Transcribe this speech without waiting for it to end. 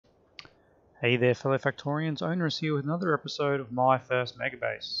Hey there fellow Factorians, Owners here with another episode of my First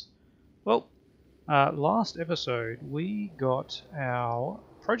Megabase. Well, last episode we got our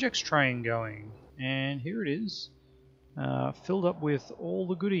projects train going, and here it is, filled up with all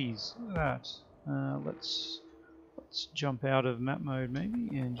the goodies. Look at that. Let's jump out of map mode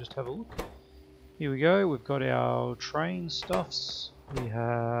maybe and just have a look. Here we go, we've got our train stuffs, we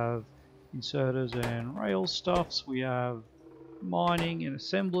have inserters and rail stuffs, we have mining and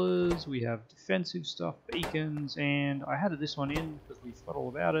assemblers, we have defensive stuff, beacons, and I added this one in because we thought all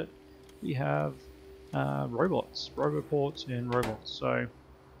about it. We have robots, roboports and robots. So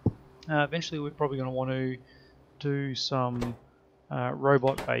eventually we're probably going to want to do some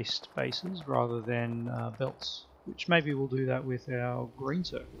robot based bases rather than belts, which maybe we'll do that with our green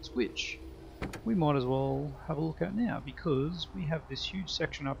circuits, which we might as well have a look at now because we have this huge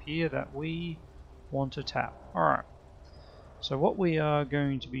section up here that we want to tap. Alright. So what we are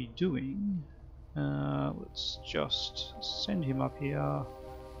going to be doing, let's just send him up here,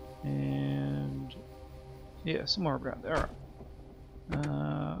 and yeah, somewhere around there.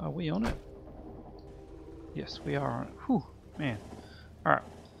 Are we on it? Yes, we are on it. Whew, man. Alright.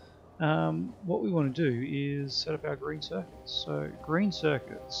 What we want to do is set up our green circuits. So green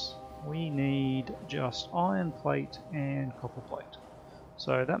circuits, we need just iron plate and copper plate.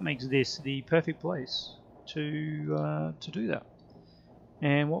 So that makes this the perfect place to do that.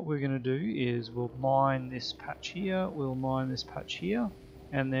 And what we're going to do is we'll mine this patch here, we'll mine this patch here,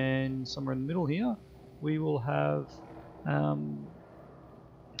 and then somewhere in the middle here we will have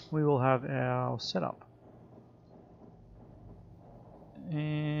our setup.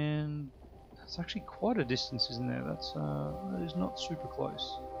 And it's actually quite a distance, isn't there? That is not super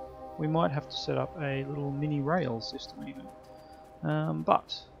close. We might have to set up a little mini rail system even.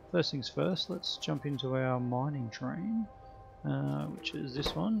 But first things first, let's jump into our mining train, which is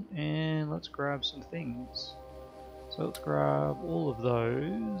this one, and let's grab some things. So let's grab all of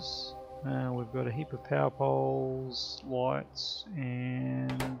those. We've got a heap of power poles, lights,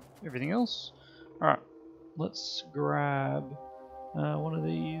 and everything else. Alright, let's grab one of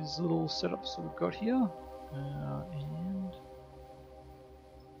these little setups that we've got here, and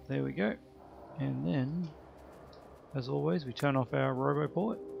there we go. And then, as always, we turn off our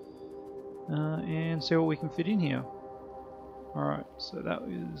roboport and see what we can fit in here. Alright, so that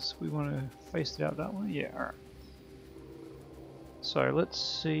is, we want to face it out that way? Yeah, alright. So let's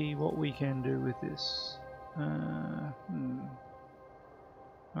see what we can do with this.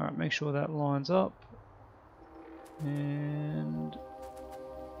 Alright, make sure that lines up, and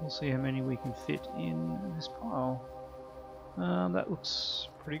we'll see how many we can fit in this pile. That looks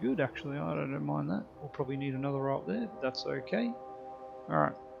pretty good actually, I don't mind that. We'll probably need another row up there, but that's okay.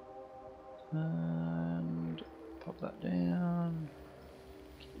 Alright. And pop that down.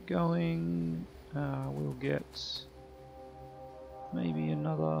 Keep going. We'll get maybe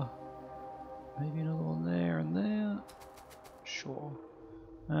another one there and there. Sure.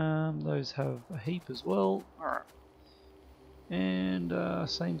 Those have a heap as well. Alright. And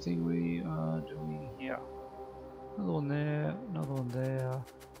same thing we are doing here. Another one there, another one there,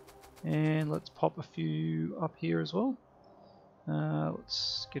 and let's pop a few up here as well.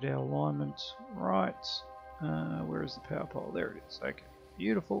 Let's get our alignment right. Where is the power pole? There it is. Okay,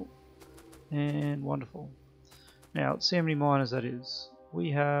 beautiful and wonderful. Now let's see how many miners that is.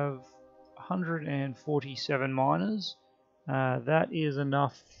 We have 147 miners. That is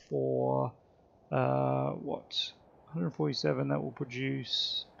enough for what? 147. That will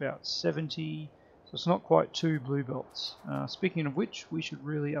produce about 70. So it's not quite 2 blue belts. Speaking of which, we should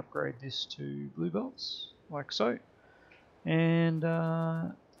really upgrade this to blue belts, like so. And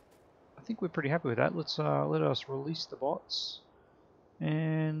I think we're pretty happy with that. Let's let us release the bots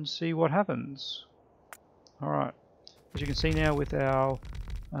and see what happens. Alright, as you can see now with our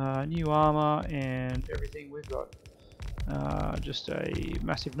new armor and everything, we've got just a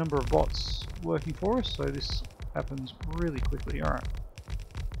massive number of bots working for us, so this happens really quickly. Alright.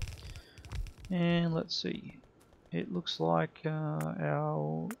 And let's see. It looks like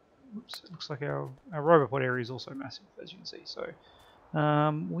our roboport area is also massive, as you can see. So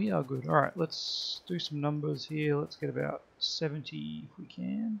we are good. All right, let's do some numbers here. Let's get about 70 if we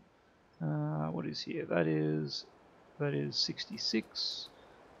can. What is here? That is 66,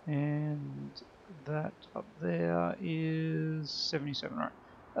 and that up there is 77. All right.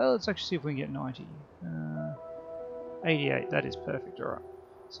 Let's actually see if we can get 90. 88. That is perfect. All right.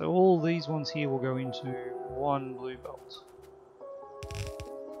 So all these ones here will go into one blue belt.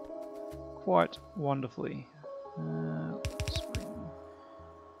 Quite wonderfully. Let's bring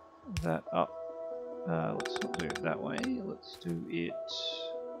that up. Let's not do it that way. Let's do it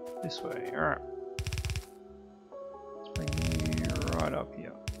this way. Alright. Let's bring you right up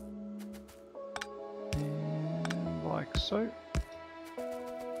here. And like so.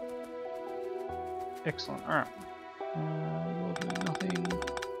 Excellent. Alright. You'll do nothing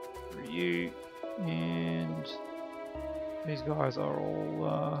for you. And these guys are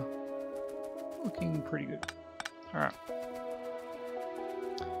all looking pretty good. Alright.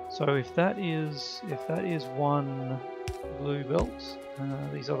 So if that is one blue belt,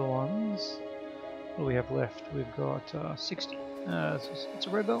 these other ones, what do we have left? We've got 60. It's a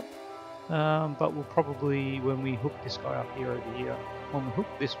red belt. But we'll probably, when we hook this guy up here over here, when we hook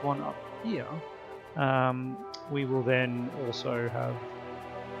this one up here, we will then also have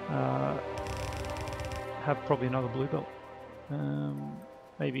probably another blue belt.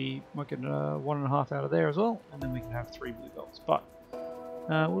 Maybe might get 1.5 out of there as well, and then we can have 3 blue belts. But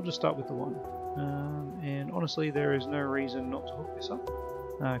we'll just start with the one. And honestly, there is no reason not to hook this up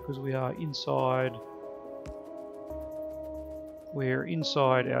because we are inside. We're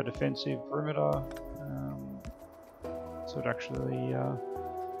inside our defensive perimeter, so it actually we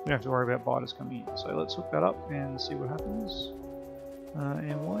don't have to worry about biters coming in. So let's hook that up and see what happens.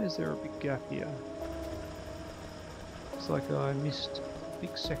 And why is there a big gap here? Looks like I missed a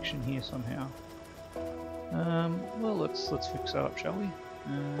big section here somehow. Well, let's fix that up, shall we?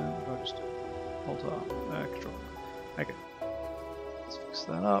 If I just control. Okay. Let's fix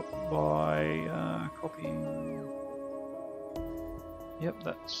that up by copying. Yep,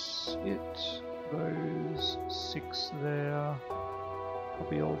 that's it. Those 6 there.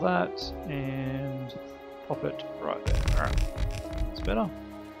 Copy all that and pop it right there. Alright, that's better.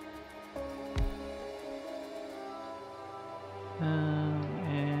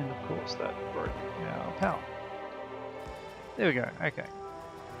 And of course that broke our power. There we go, okay.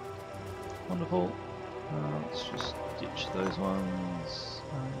 Wonderful. Let's just ditch those ones.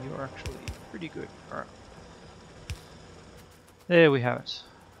 You're actually pretty good. Alright. There we have it.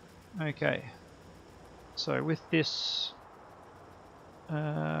 Okay. So with this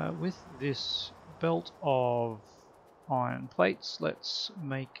belt of iron plates, let's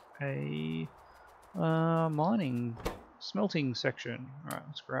make a mining smelting section. Alright,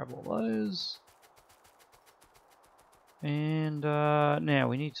 let's grab all those. And now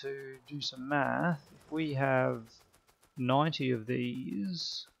we need to do some math. If we have 90 of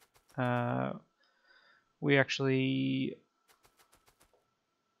these, we actually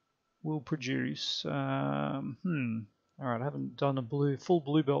will produce. Alright, I haven't done a full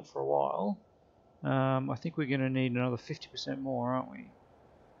blue belt for a while. I think we're going to need another 50% more, aren't we?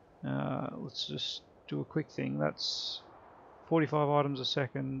 Let's just do a quick thing. That's 45 items a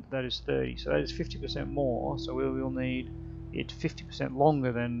second, that is 30, so that is 50% more, so we will need it 50%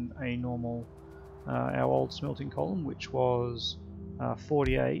 longer than a normal, our old smelting column, which was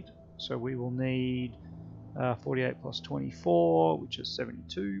 48, so we will need 48 plus 24, which is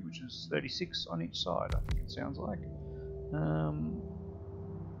 72, which is 36 on each side, I think it sounds like.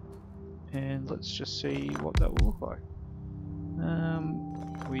 And let's just see what that will look like.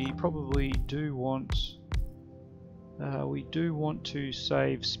 We probably do want to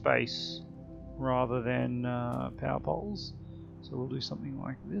save space rather than power poles, so we'll do something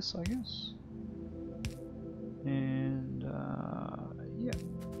like this, I guess. And yeah,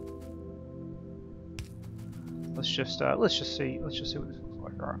 let's just see what this looks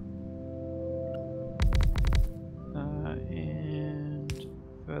like. All right, and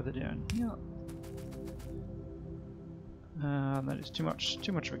further down here. That is too much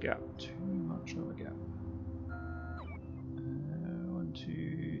of a gap. Too much of a gap. 1,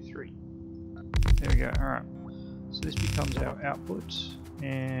 2, 3. There we go. All right. So this becomes our output,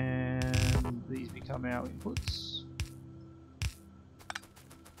 and these become our inputs.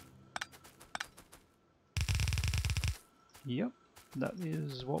 Yep, that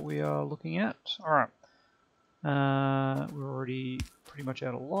is what we are looking at. All right. We're already pretty much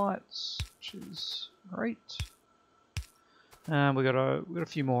out of lights, which is great. We got a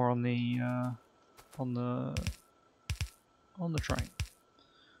few more on the train.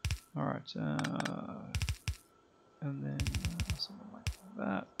 All right, and then something like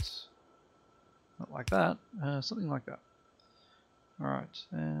that. Not like that. Something like that. All right,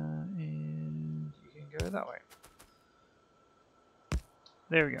 and you can go that way.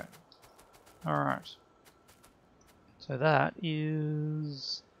 There we go. All right. So that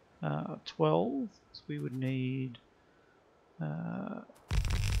is 12. So we would need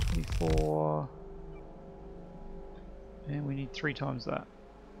 24, and we need 3 times that.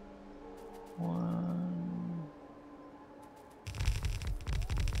 1,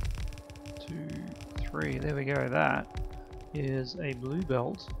 2, 3. There we go. That is a blue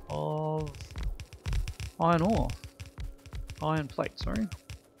belt of iron ore. Iron plate, sorry.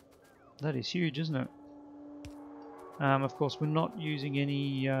 That is huge, isn't it? Of course, we're not using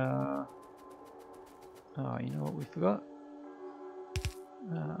any... oh, you know what we forgot?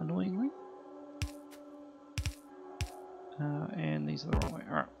 Annoyingly. And these are the wrong way.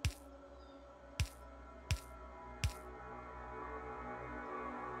 Alright.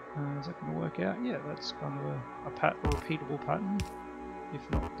 Is that going to work out? Yeah, that's kind of a repeatable pattern, if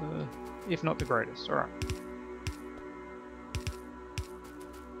not the greatest. All right.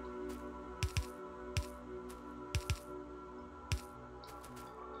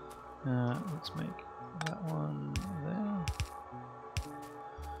 Let's make that one there.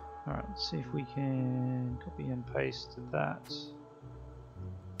 All right. Let's see if we can copy and paste that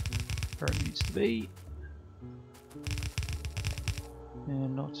where it needs to be.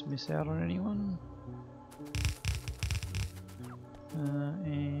 And not miss out on anyone.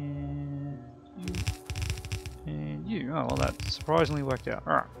 And you. Oh, well, that surprisingly worked out.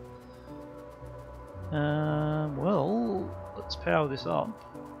 Alright. Well, let's power this up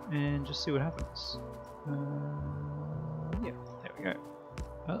and just see what happens. Yeah, there we go.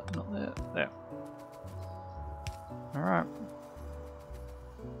 Not there. There. Alright.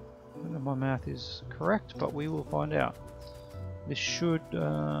 I don't know if my math is correct, but we will find out. This should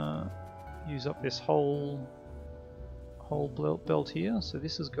use up this whole belt here. So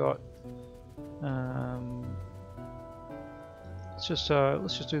this has got. Let's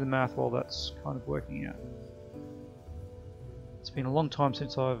just do the math while that's kind of working out. It's been a long time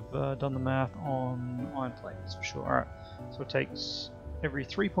since I've done the math on iron plates for sure. All right, so it takes every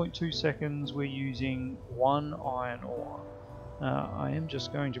 3.2 seconds we're using 1 iron ore. I am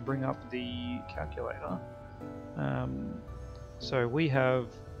just going to bring up the calculator. So we have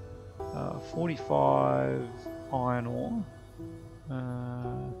 45 iron ore.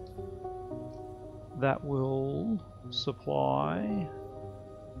 That will supply.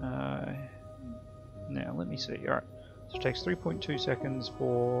 Now let me see. All right. So it takes 3.2 seconds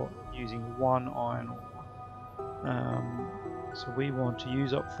for using 1 iron ore. So we want to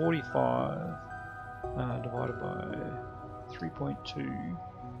use up 45 divided by 3.2.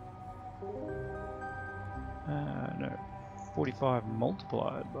 No. 45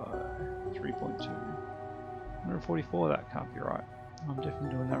 multiplied by 3.2. 144, that can't be right. I'm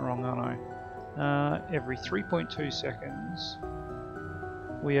definitely doing that wrong, aren't I? Every 3.2 seconds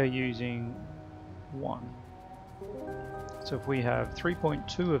we are using 1. So if we have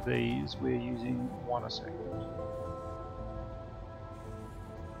 3.2 of these, we're using 1 a second.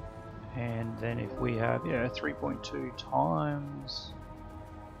 And then if we have, 3.2 times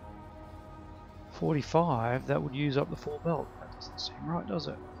 45, that would use up the full belt. That doesn't seem right, does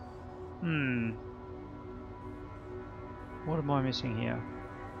it? What am I missing here?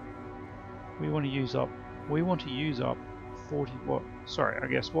 We want to use up 40. What? Sorry, I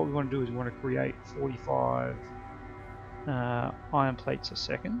guess what we want to do is we want to create 45 iron plates a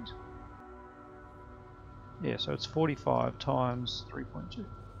second. Yeah, so it's 45 times 3.2.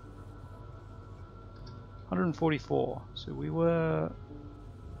 144. So we were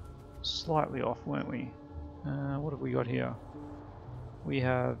slightly off, weren't we? What have we got here? We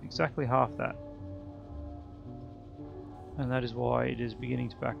have exactly half that. And that is why it is beginning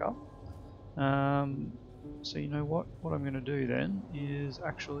to back up. So you know what? What I'm going to do then is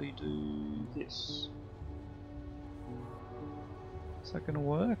actually do this. Is that going to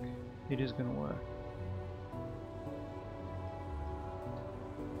work? It is going to work.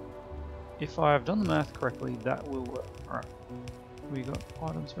 If I have done the math correctly, that will work. Alright. We got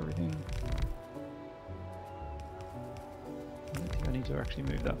items for everything. I don't think I need to actually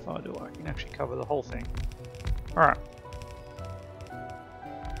move that far, do I? I can actually cover the whole thing. Alright.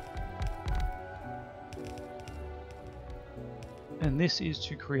 And this is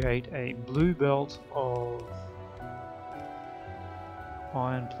to create a blue belt of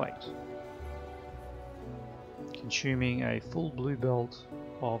iron plate, consuming a full blue belt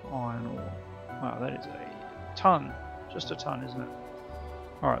of iron ore. Wow, that is a ton. Just a ton, isn't it?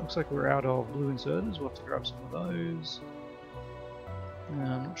 Alright, looks like we're out of blue inserters. We'll have to grab some of those. I'm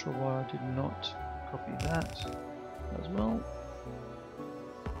not sure why I did not copy that as well.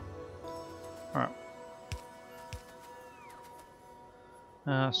 Alright.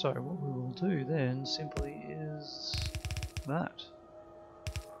 So what we will do then simply is that.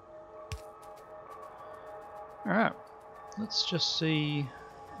 Alright, let's just see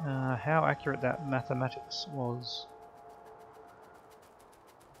how accurate that mathematics was.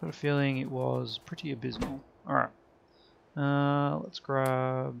 I've got a feeling it was pretty abysmal. Alright, let's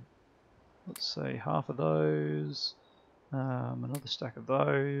grab, let's say half of those, Another stack of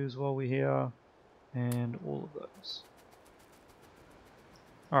those while we're here, and all of those.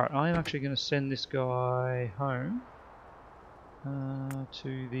 Alright, I'm actually going to send this guy home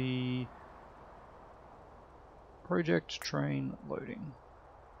to the project train loading,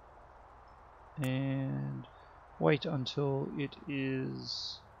 and wait until it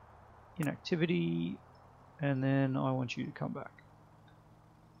is in activity, and then I want you to come back,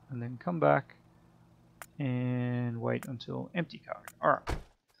 and then come back and wait until empty cargo. Alright,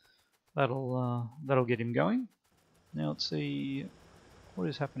 that'll get him going. Now let's see what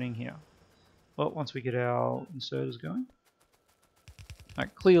is happening here. Well, once we get our inserters going,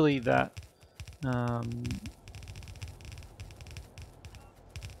 clearly that I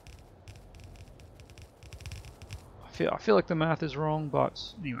feel like the math is wrong, but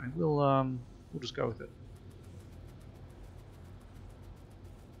anyway, we'll just go with it.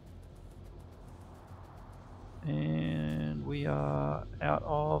 And we are out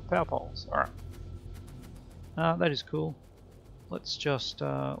of power poles. All right, that is cool. Let's just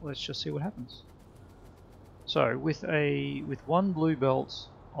see what happens. So with one blue belt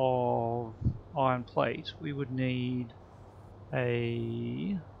of iron plate, we would need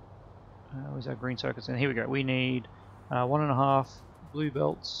a where's our green circuits? And here we go. We need 1.5 blue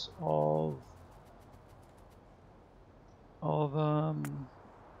belts of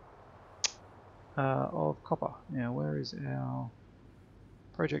copper. Now, where is our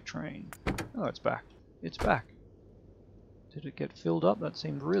project train? Oh, it's back. It's back. Did it get filled up? That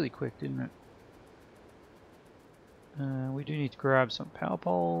seemed really quick, didn't it? We do need to grab some power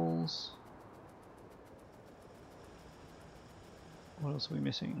poles. What else are we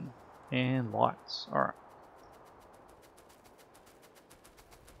missing? And lights. Alright.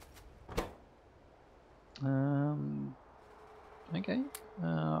 Okay.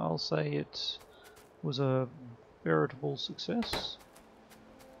 I'll say it was a veritable success.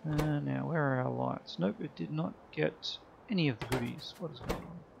 Now, where are our lights? Nope, it did not get any of the goodies. What is going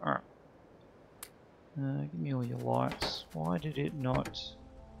on? Alright. Give me all your lights. Why did it not...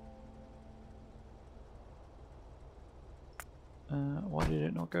 why did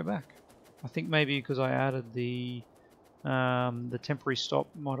it not go back? I think maybe because I added the temporary stop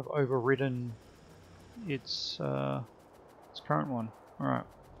might have overridden its current one. Alright.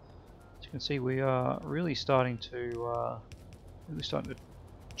 As you can see, we are really starting to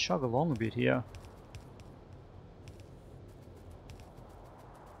chug along a bit here.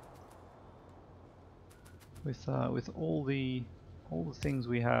 With all the things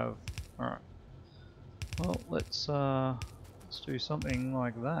we have. Alright. Well, let's do something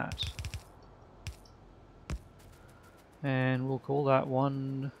like that. And we'll call that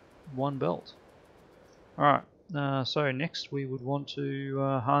one belt. Alright, so next we would want to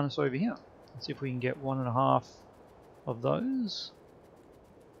harness over here. Let's see if we can get 1.5 of those.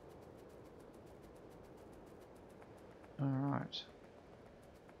 Alright.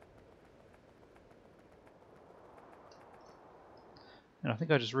 And I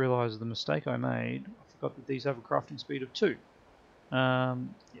think I just realised the mistake I made. I forgot that these have a crafting speed of 2.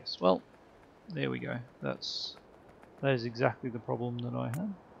 Yes, well, there we go. That is exactly the problem that I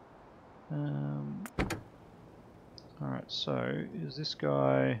had. Alright, so is this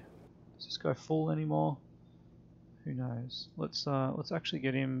guy full anymore? Who knows? Let's actually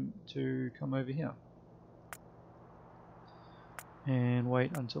get him to come over here and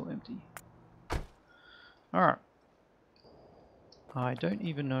wait until empty. Alright. I don't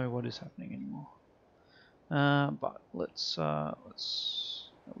even know what is happening anymore. But we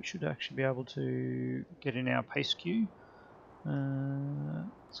should actually be able to get in our pace queue.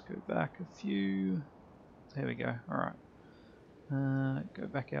 Let's go back a few. There we go. Alright. Go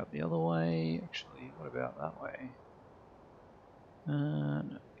back out the other way. Actually, what about that way? No,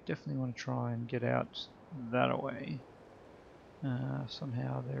 we definitely want to try and get out that way.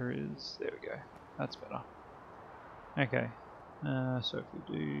 Somehow there we go. That's better. Okay. So if we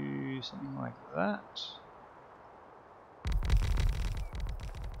do something like that.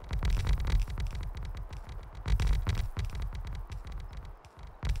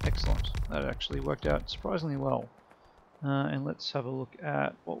 Excellent. That actually worked out surprisingly well. And let's have a look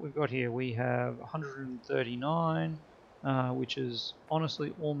at what we've got here. We have 139, which is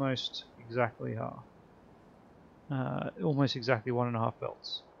honestly almost exactly half. Almost exactly 1.5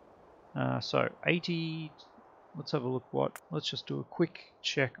 belts. So 80. Let's have a look. Let's just do a quick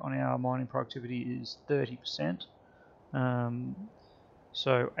check on our mining productivity is 30%.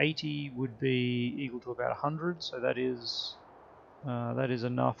 So 80 would be equal to about 100. So that is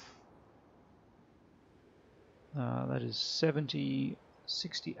enough. That is 70,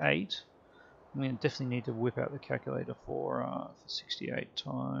 68 We definitely need to whip out the calculator for 68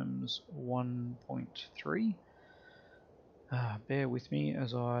 times 1.3. Bear with me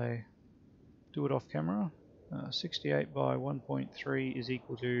as I do it off camera. 68 by 1.3 is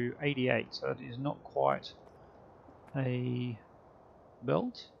equal to 88, so that is not quite a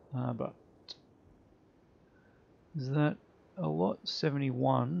belt, but is that a lot?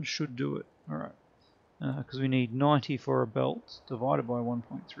 71 should do it. Alright, because we need 90 for a belt, divided by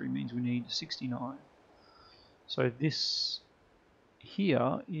 1.3 means we need 69. So this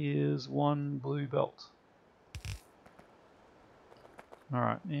here is one blue belt.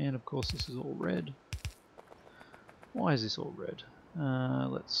 Alright, and of course this is all red. Why is this all red?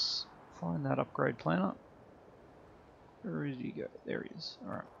 Let's find that upgrade planner. Where did he go? There he is.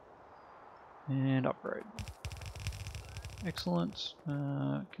 Alright. And upgrade. Excellent.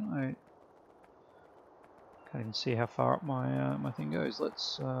 Can I... Can't even see how far up my my thing goes.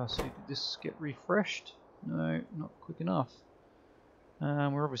 Let's see, did this get refreshed? No, not quick enough.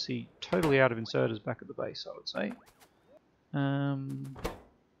 We're obviously totally out of inserters back at the base, I would say.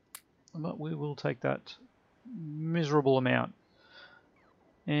 But we will take that miserable amount.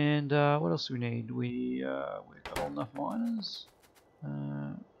 And what else do we need? We've got all enough miners.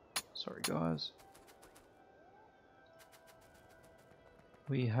 Sorry guys.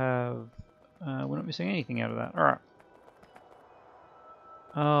 We have... we're not missing anything out of that. Alright.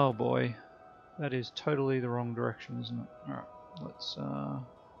 Oh boy. That is totally the wrong direction, isn't it? Alright. Let's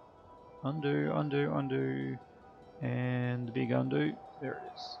undo, undo, undo. And the big undo. There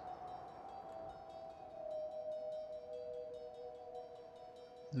it is.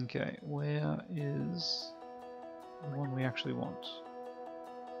 Okay, where is the one we actually want?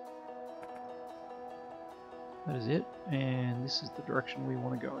 That is it, and this is the direction we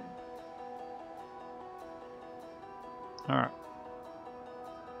want to go in. Alright.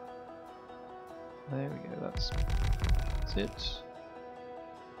 There we go, that's it.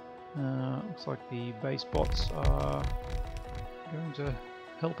 Looks like the base bots are going to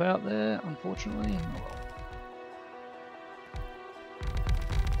help out there, unfortunately. Oh well.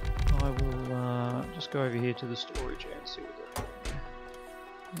 I will just go over here to the storage and see what they're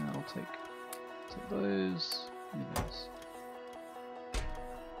doing. Now I'll take those. Give me those.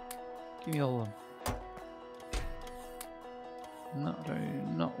 Give me all of them. No,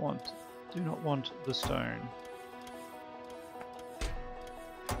 do not want the stone.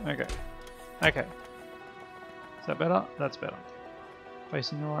 Okay. Okay. Is that better? That's better.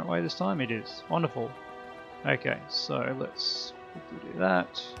 Facing the right way this time? It is. Wonderful. Okay, so let's quickly do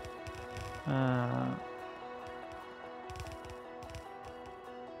that.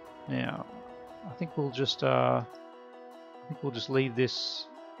 Now, I think we'll just leave this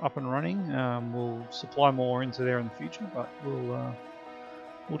up and running. We'll supply more into there in the future, but we'll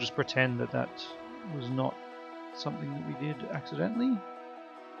just pretend that that was not something that we did accidentally.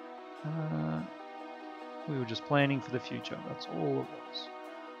 We were just planning for the future. That's all it was.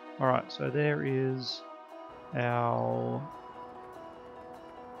 Alright, so there is our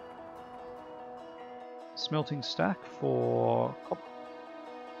smelting stack for copper.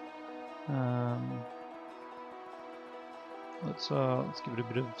 Let's give it a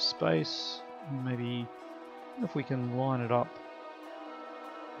bit of space. Maybe if we can line it up,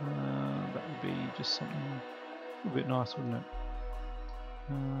 that would be just something a little bit nice, wouldn't it?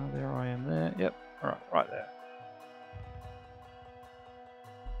 There I am there. Yep. Alright, right there.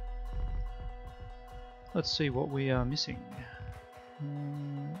 Let's see what we are missing.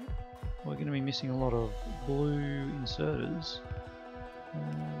 We're going to be missing a lot of blue inserters.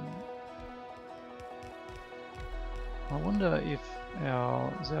 I wonder if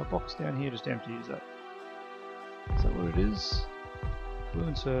is our box down here just empty? Is that what it is? Blue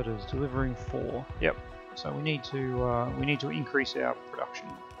inserters delivering 4. Yep. So we need to increase our production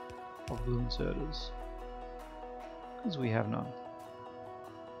of blue inserters because we have none.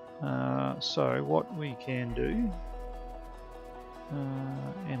 So what we can do,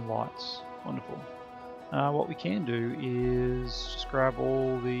 and lights, wonderful. What we can do is just grab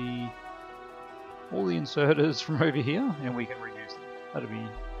all the inserters from over here, and we can reuse them.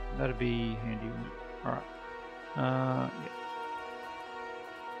 That'd be handy, wouldn't it? All right.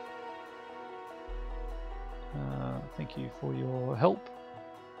 Yeah. Thank you for your help.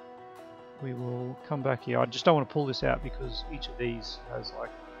 We will come back here. I just don't want to pull this out because each of these has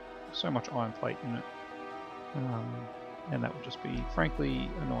like so much iron plate in it, and that would just be frankly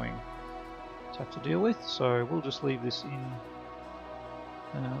annoying to have to deal with. So we'll just leave this in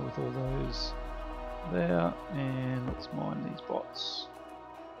with all those there, and let's mine these bots.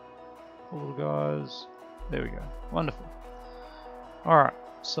 The little guys. There we go. Wonderful. Alright,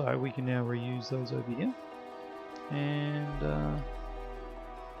 So we can now reuse those over here. And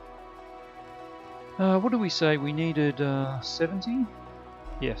what did we say? We needed 70?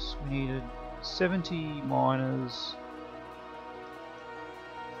 Yes, we needed 70 miners.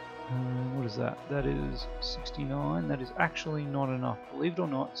 What is that? That is 69. That is actually not enough. Believe it or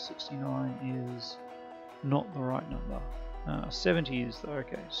not, 69 is not the right number. 70 is though.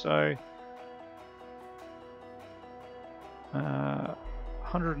 Okay, so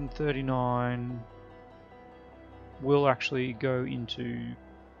 139 will actually go into.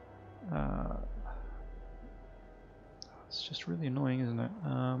 It's just really annoying, isn't it?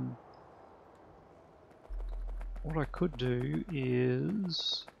 What I could do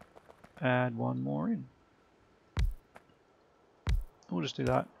is add one more in. We'll just do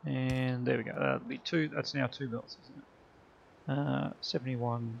that, and there we go. That'll be two. That's now 2 belts, isn't it?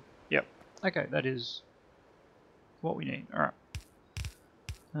 71. Yep. Okay, that is what we need. All right.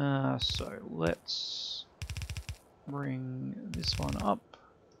 So let's bring this one up.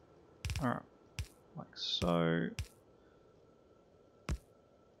 All right, like so.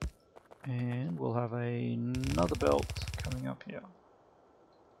 And we'll have another belt coming up here.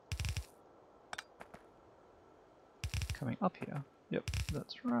 Coming up here. Yep,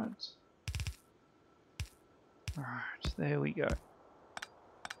 that's right. Alright, there we go.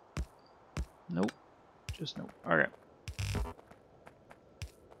 Nope. Just nope. Okay.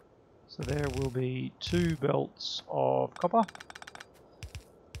 So there will be 2 belts of copper.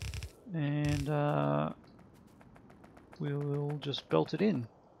 And we'll just belt it in.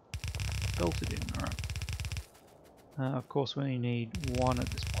 Belted in, alright. Of course we only need 1 at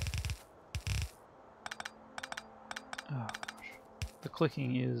this point. Oh gosh. The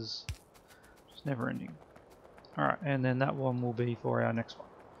clicking is just never ending. Alright, and then that one will be for our next one.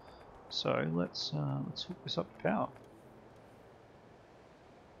 So let's hook this up to power.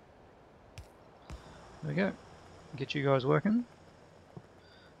 There we go. Get you guys working.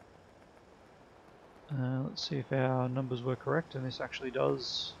 Let's see if our numbers were correct, and this actually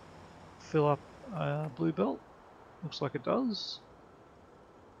does fill up a blue belt. Looks like it does.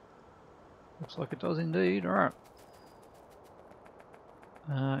 Looks like it does indeed. Alright.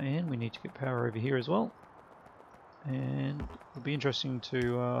 And we need to get power over here as well. And it'll be interesting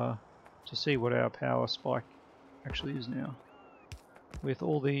to see what our power spike actually is now. With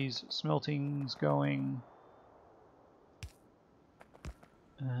all these smeltings going,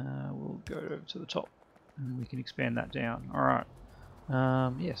 we'll go over to the top and we can expand that down. Alright.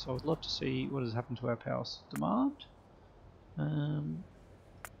 Yes, I would love to see what has happened to our power demand.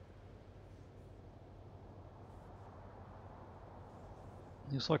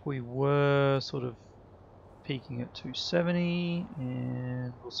 Looks like we were sort of peaking at 270,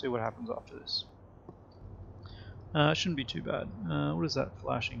 and we'll see what happens after this. It shouldn't be too bad. What is that?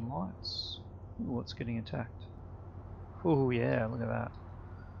 Flashing lights? Ooh, what's getting attacked? Oh yeah, look at that.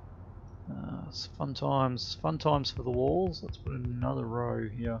 It's fun times for the walls. Let's put another row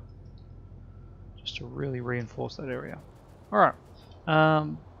here, just to really reinforce that area. Alright,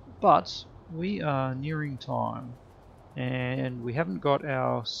 but we are nearing time, and we haven't got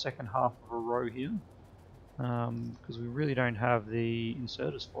our second half of a row here, because we really don't have the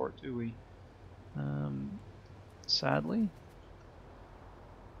inserters for it, do we? Sadly.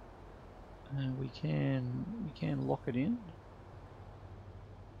 We can lock it in.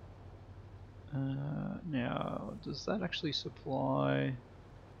 Now, does that actually supply?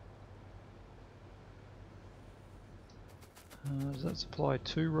 Does that supply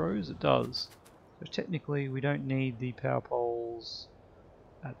 2 rows? It does. So technically, we don't need the power poles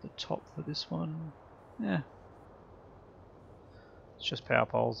at the top for this one. Yeah, it's just power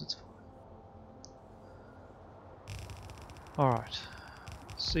poles. It's fine. All right.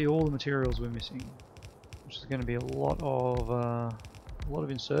 See all the materials we're missing, which is going to be a lot of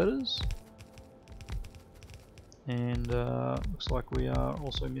inserters. And looks like we are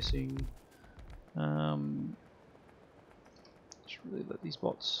also missing. Should really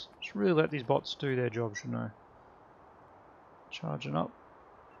let these bots do their job, shouldn't I? Charging up.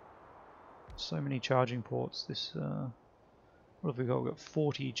 So many charging ports. This what have we got? We've got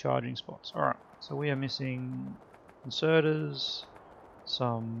 40 charging spots. All right. So we are missing inserters,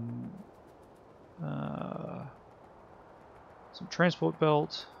 some transport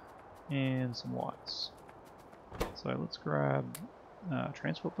belt, and some lights. So let's grab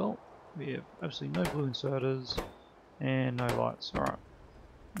transport belt. We have absolutely no blue inserters and no lights. Alright, I'm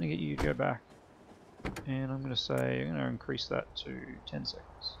going to get you to go back, and I'm going to say, I'm going to increase that to 10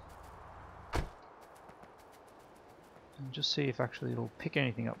 seconds. And just see if actually it'll pick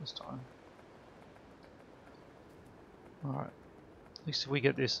anything up this time. Alright, At least if we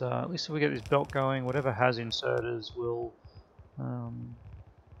get this, belt going, whatever has inserters will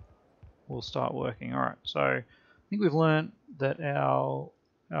start working. All right. So I think we've learned that our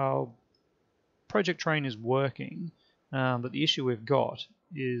project train is working, but the issue we've got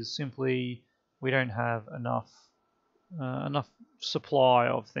is simply we don't have enough supply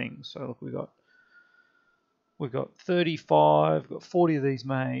of things. So look, we've got 35, we've got 40 of these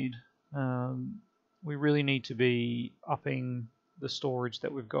made. We really need to be upping the storage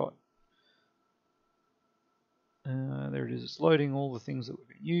that we've got. There it is. It's loading all the things that we've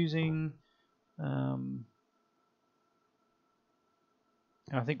been using. And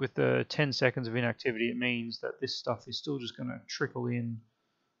I think with the 10 seconds of inactivity, it means that this stuff is still just going to trickle in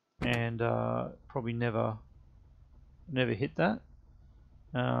and probably never hit that.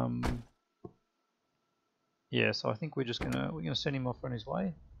 Yeah, so I think we're gonna send him off on his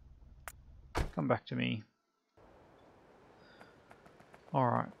way. Come back to me. All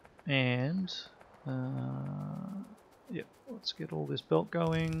right, and yep, let's get all this belt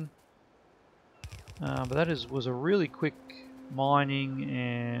going. But that was a really quick mining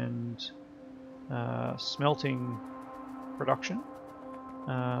and smelting production.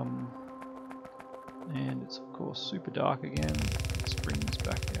 And it's of course super dark again. Let's bring this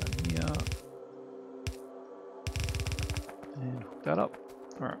back down here and hook that up.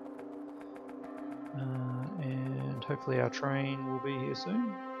 Alright. And hopefully our train will be here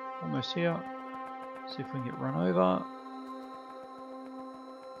soon. Almost here. See if we can get run over.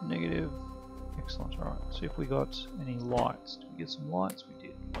 Negative. Excellent. Alright, see if we got any lights. Did we get some lights? We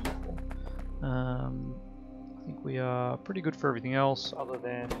did. Wonderful. I think we are pretty good for everything else other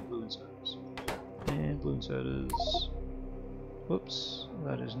than blue inserters. And blue inserters. Whoops,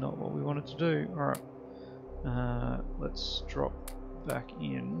 that is not what we wanted to do. Alright. Let's drop back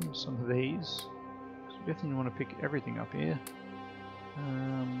in some of these. We definitely want to pick everything up here.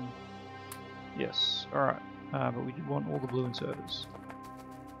 Yes, alright. But we do want all the blue inserters.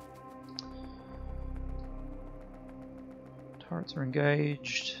 Turrets are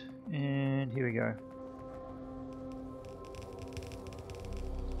engaged, and here we go.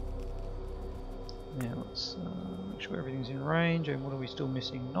 Now let's make sure everything's in range. And what are we still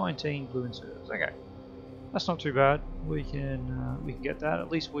missing? 19 blue inserters. Okay, that's not too bad. We can get that. At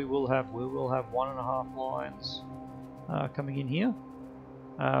least we will have 1.5 lines coming in here.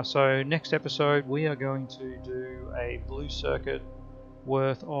 So next episode we are going to do a blue circuit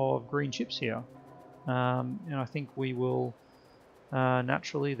worth of green chips here, and I think we will.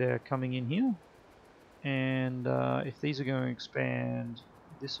 Naturally, they're coming in here, and if these are going to expand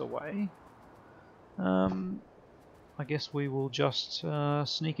this away, I guess we will just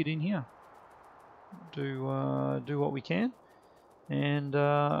sneak it in here. Do what we can, and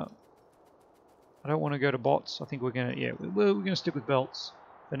I don't want to go to bots. I think we're gonna stick with belts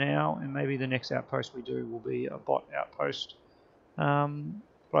for now, and maybe the next outpost we do will be a bot outpost.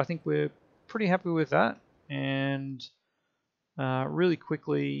 But I think we're pretty happy with that, and really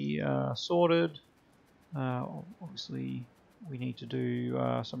quickly sorted. Obviously we need to do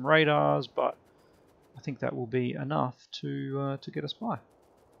some radars, but I think that will be enough to get us by.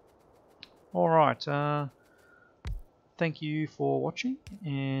 Alright, thank you for watching,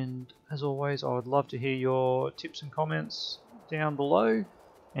 and as always I would love to hear your tips and comments down below,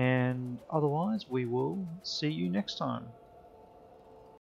 and otherwise we will see you next time.